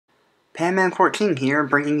Panman14 here,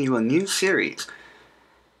 bringing you a new series.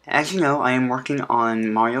 As you know, I am working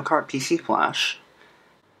on Mario Kart PC Flash.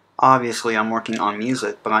 Obviously, I'm working on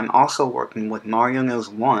music, but I'm also working with Mario Knows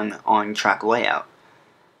 1 on track layout.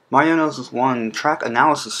 Mario Knows 1 track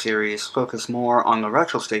analysis series focus more on the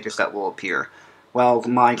retro stages that will appear, while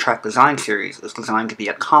my track design series is designed to be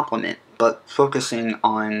a complement, but focusing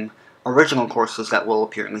on original courses that will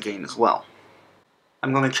appear in the game as well.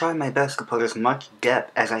 I'm going to try my best to put as much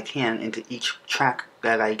depth as I can into each track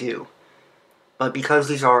that I do. But because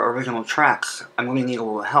these are original tracks, I'm going to need a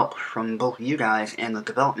little help from both you guys and the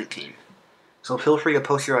development team. So feel free to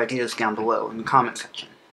post your ideas down below in the comment section.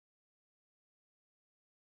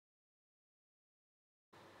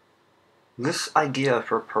 This idea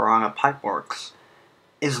for Piranha Pipeworks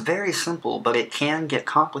is very simple, but it can get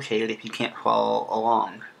complicated if you can't follow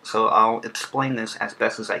along. So I'll explain this as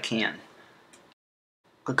best as I can.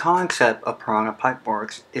 The concept of Piranha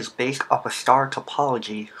Pipeworks is based off a star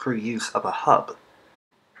topology through use of a hub.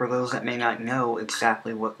 For those that may not know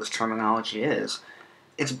exactly what this terminology is,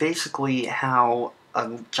 it's basically how a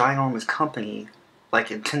ginormous company, like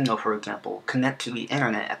Nintendo for example, connect to the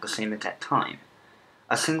internet at the same exact time.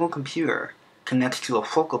 A single computer connects to a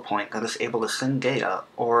focal point that is able to send data,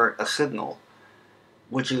 or a signal,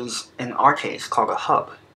 which is, in our case, called a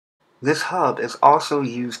hub. This hub is also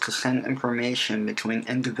used to send information between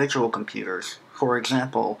individual computers, for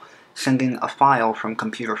example, sending a file from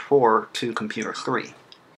computer 4 to computer 3.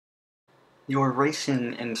 You're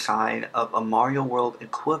racing inside of a Mario World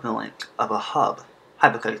equivalent of a hub,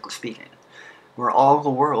 hypothetically speaking, where all the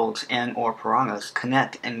worlds and or piranhas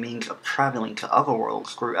connect and means of traveling to other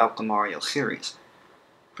worlds throughout the Mario series.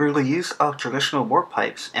 Through the use of traditional warp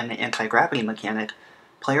pipes and the anti-gravity mechanic,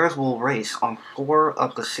 players will race on 4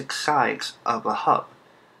 of the 6 sides of a hub.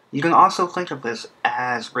 You can also think of this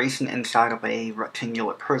as racing inside of a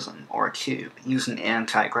rectangular prism, or a cube, using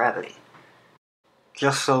anti-gravity.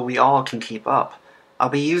 Just so we all can keep up, I'll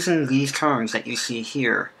be using these terms that you see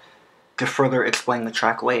here to further explain the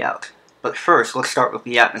track layout. But first, let's start with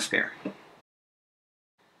the atmosphere.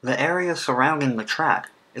 The area surrounding the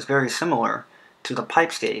track is very similar to the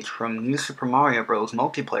pipe stage from New Super Mario Bros.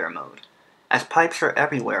 Multiplayer mode, as pipes are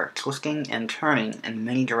everywhere, twisting and turning in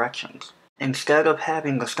many directions. Instead of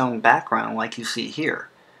having the stone background like you see here,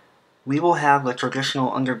 we will have the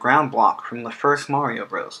traditional underground block from the first Mario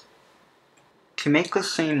Bros. To make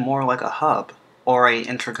this seem more like a hub, or a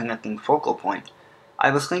interconnecting focal point, I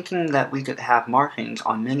was thinking that we could have markings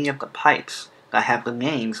on many of the pipes that have the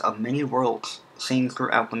names of many worlds seen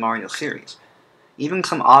throughout the Mario series. Even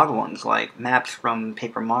some odd ones like maps from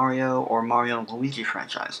Paper Mario or Mario and Luigi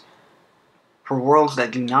franchise. For worlds that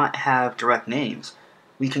do not have direct names,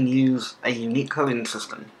 we can use a unique coding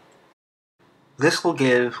system. This will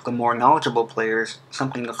give the more knowledgeable players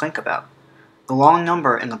something to think about. The long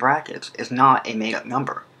number in the brackets is not a made-up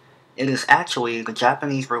number. It is actually the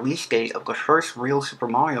Japanese release date of the first real Super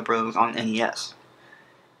Mario Bros. On NES.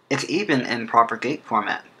 It's even in proper date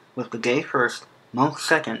format, with the day first, month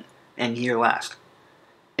second, and year last.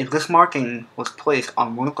 If this marking was placed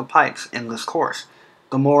on one of the pipes in this course,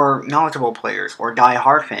 the more knowledgeable players or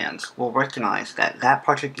die-hard fans will recognize that that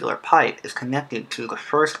particular pipe is connected to the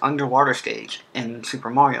first underwater stage in Super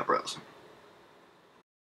Mario Bros.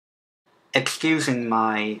 Excusing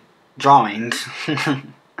my drawings,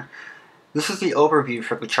 this is the overview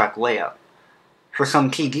for the track layout. For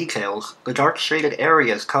some key details, the dark shaded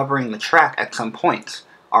areas covering the track at some points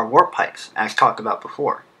are warp pipes, as talked about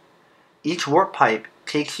before. Each warp pipe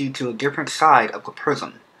takes you to a different side of the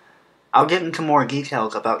prism. I'll get into more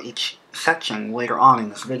details about each section later on in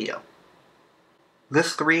this video.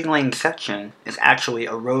 This 3-lane section is actually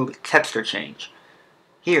a road texture change.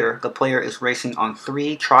 Here, the player is racing on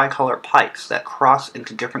 3 tricolor pipes that cross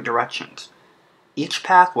into different directions. Each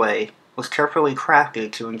pathway was carefully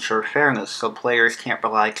crafted to ensure fairness so players can't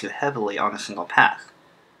rely too heavily on a single path.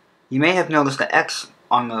 You may have noticed the X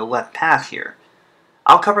on the left path here.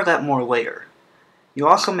 I'll cover that more later. You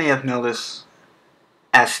also may have noticed,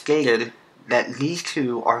 as stated, that these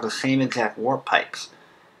two are the same exact warp pipes.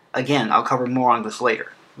 Again, I'll cover more on this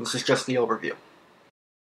later. This is just the overview.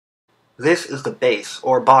 This is the base,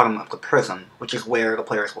 or bottom of the prism, which is where the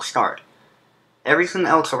players will start. Everything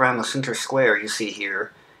else around the center square you see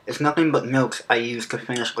here is nothing but notes I used to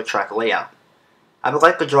finish the track layout. I would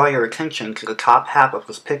like to draw your attention to the top half of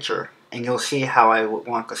this picture, and you'll see how I would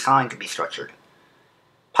want the sign to be structured.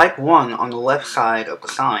 Pipe 1 on the left side of the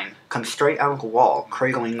sign comes straight out of the wall,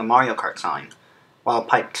 cradling the Mario Kart sign, while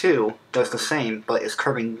Pipe 2 does the same but is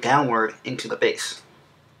curving downward into the base.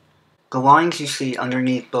 The lines you see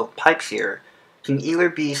underneath both pipes here can either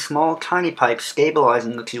be small tiny pipes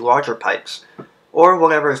stabilizing the two larger pipes, or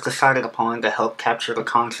whatever is decided upon to help capture the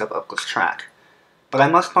concept of this track. But I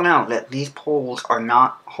must point out that these poles are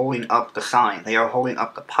not holding up the sign, they are holding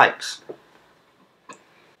up the pipes.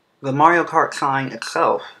 The Mario Kart sign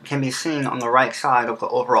itself can be seen on the right side of the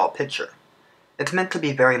overall picture. It's meant to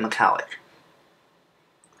be very metallic.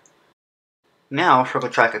 Now for the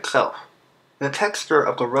track itself. The texture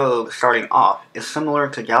of the road starting off is similar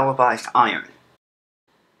to galvanized iron.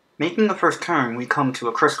 Making the first turn, we come to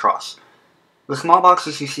a crisscross. The small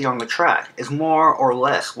boxes you see on the track is more or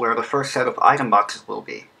less where the first set of item boxes will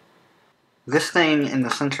be. This thing in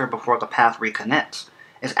the center before the path reconnects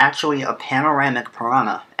is actually a panoramic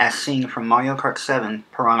piranha as seen from Mario Kart 7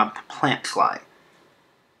 Piranha Plant Slide.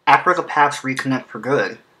 After the paths reconnect for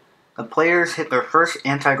good, the players hit their first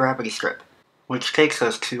anti-gravity strip, which takes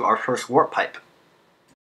us to our first warp pipe.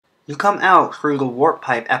 You come out through the warp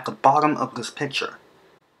pipe at the bottom of this picture.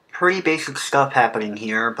 Pretty basic stuff happening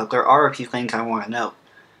here, but there are a few things I want to note.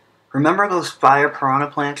 Remember those fire piranha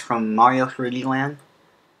plants from Mario 3D Land?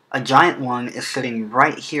 A giant one is sitting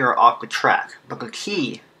right here off the track, but the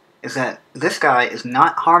key is that this guy is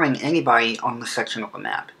not harming anybody on this section of the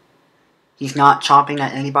map. He's not chomping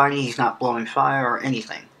at anybody, he's not blowing fire or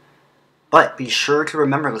anything. But be sure to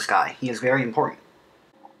remember this guy, he is very important.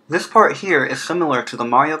 This part here is similar to the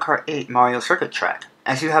Mario Kart 8 Mario Circuit track,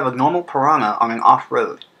 as you have a normal piranha on an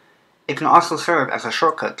off-road. It can also serve as a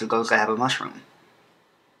shortcut to those that have a mushroom.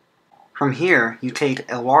 From here, you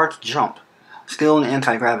take a large jump, still in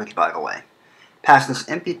anti-gravity by the way, past this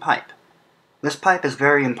empty pipe. This pipe is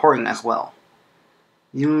very important as well.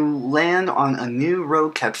 You land on a new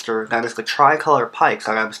road texture that is the tricolor pipes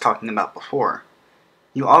that I was talking about before.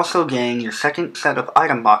 You also gain your second set of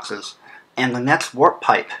item boxes, and the next warp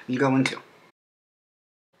pipe you go into.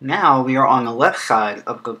 Now we are on the left side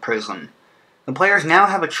of the prism. The players now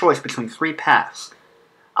have a choice between three paths.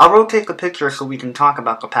 I'll rotate the picture so we can talk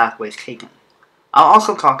about the pathways taken. I'll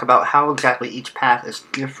also talk about how exactly each path is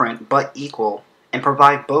different but equal, and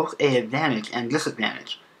provide both an advantage and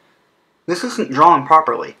disadvantage. This isn't drawn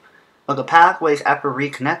properly, but the pathways after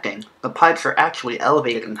reconnecting, the pipes are actually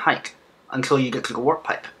elevated in height, until you get to the warp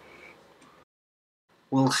pipe.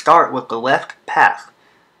 We'll start with the left path.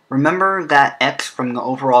 Remember that X from the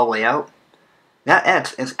overall layout? That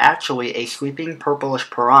X is actually a sweeping purplish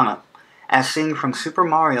piranha, as seen from Super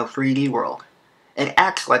Mario 3D World. It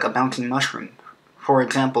acts like a bouncing mushroom, for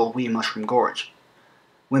example Wii Mushroom Gorge.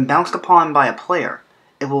 When bounced upon by a player,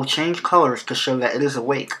 it will change colors to show that it is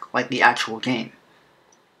awake, like the actual game.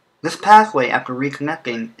 This pathway after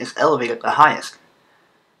reconnecting is elevated the highest.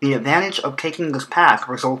 The advantage of taking this path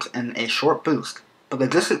results in a short boost, but the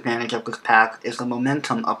disadvantage of this path is the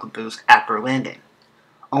momentum of the boost after landing.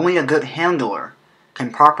 Only a good handler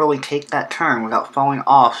can properly take that turn without falling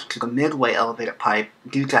off to the midway elevated pipe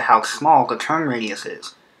due to how small the turn radius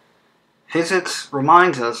is. Physics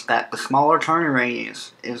reminds us that the smaller turn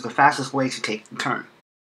radius is the fastest way to take the turn.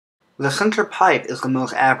 The center pipe is the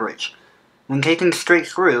most average. When taken straight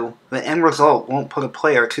through, the end result won't put a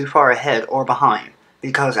player too far ahead or behind,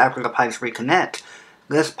 because after the pipes reconnect,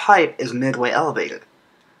 this pipe is midway elevated.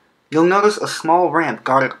 You'll notice a small ramp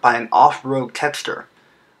guarded by an off-road texture.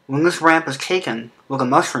 When this ramp is taken, with a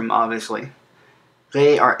mushroom obviously,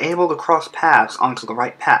 they are able to cross paths onto the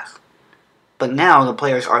right path. But now the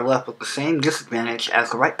players are left with the same disadvantage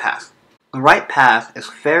as the right path. The right path is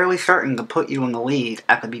fairly certain to put you in the lead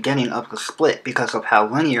at the beginning of the split because of how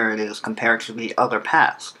linear it is compared to the other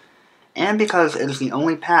paths, and because it is the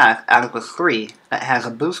only path out of the three that has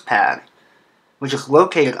a boost pad, which is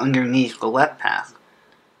located underneath the left path.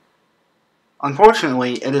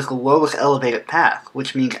 Unfortunately, it is the lowest elevated path,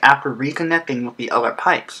 which means after reconnecting with the other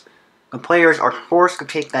pipes, the players are forced to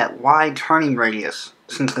take that wide turning radius,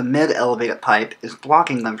 since the mid-elevated pipe is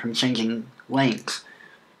blocking them from changing lanes.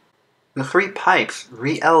 The three pipes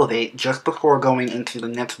re-elevate just before going into the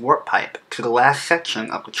next warp pipe to the last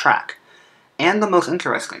section of the track, and the most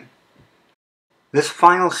interesting. This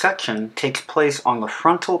final section takes place on the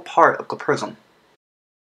frontal part of the prism.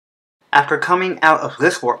 After coming out of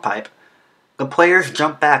this warp pipe, the players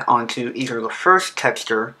jump back onto either the first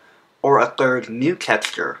texture or a third new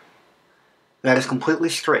texture that is completely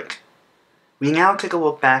straight. We now take a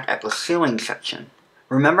look back at the ceiling section.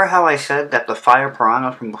 Remember how I said that the fire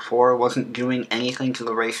piranha from before wasn't doing anything to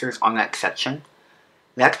the racers on that section?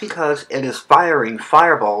 That's because it is firing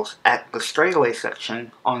fireballs at the straightaway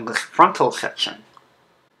section on this frontal section.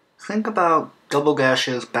 Think about Double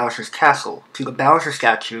Dash's Bowser's Castle to the Bowser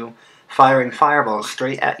statue firing fireballs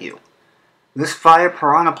straight at you. This fire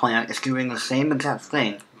piranha plant is doing the same exact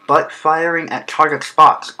thing, but firing at target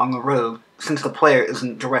spots on the road since the player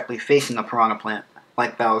isn't directly facing a piranha plant,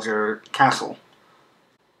 like Bowser Castle.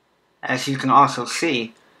 As you can also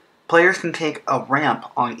see, players can take a ramp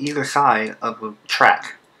on either side of the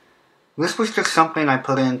track. This was just something I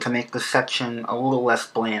put in to make the section a little less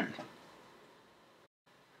bland.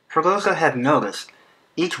 For those that have noticed,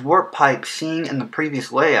 each warp pipe seen in the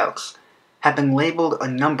previous layouts had been labeled a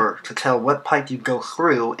number to tell what pipe you go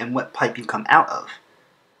through and what pipe you come out of.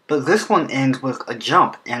 But this one ends with a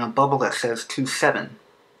jump and a bubble that says 27.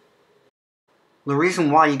 The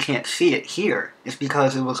reason why you can't see it here is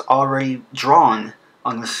because it was already drawn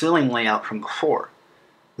on the ceiling layout from before.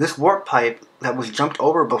 This warp pipe that was jumped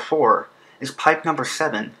over before is pipe number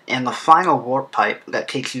 7, and the final warp pipe that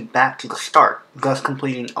takes you back to the start, thus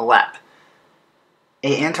completing a lap.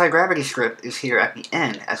 A anti-gravity strip is here at the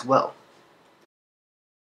end as well.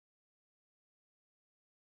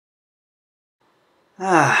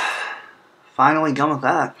 Finally done with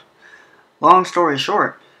that. Long story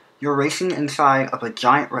short, you're racing inside of a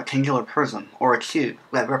giant rectangular prism, or a cube,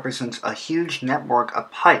 that represents a huge network of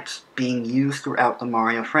pipes being used throughout the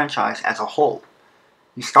Mario franchise as a whole.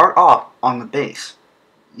 You start off on the base.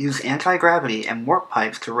 Use anti-gravity and warp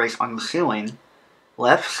pipes to race on the ceiling,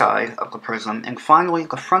 left side of the prism, and finally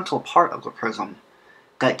the frontal part of the prism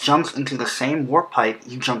that jumps into the same warp pipe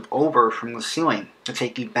you jumped over from the ceiling to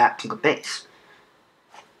take you back to the base.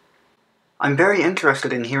 I'm very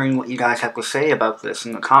interested in hearing what you guys have to say about this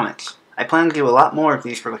in the comments. I plan to do a lot more of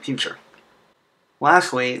these for the future.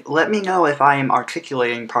 Lastly, let me know if I am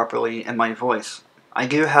articulating properly in my voice. I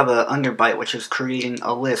do have an underbite which is creating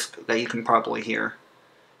a lisp that you can probably hear.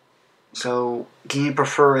 So, do you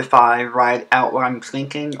prefer if I write out what I'm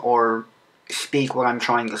thinking or speak what I'm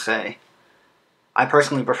trying to say? I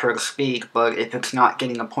personally prefer to speak, but if it's not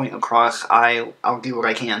getting a point across, I'll do what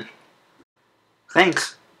I can.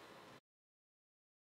 Thanks!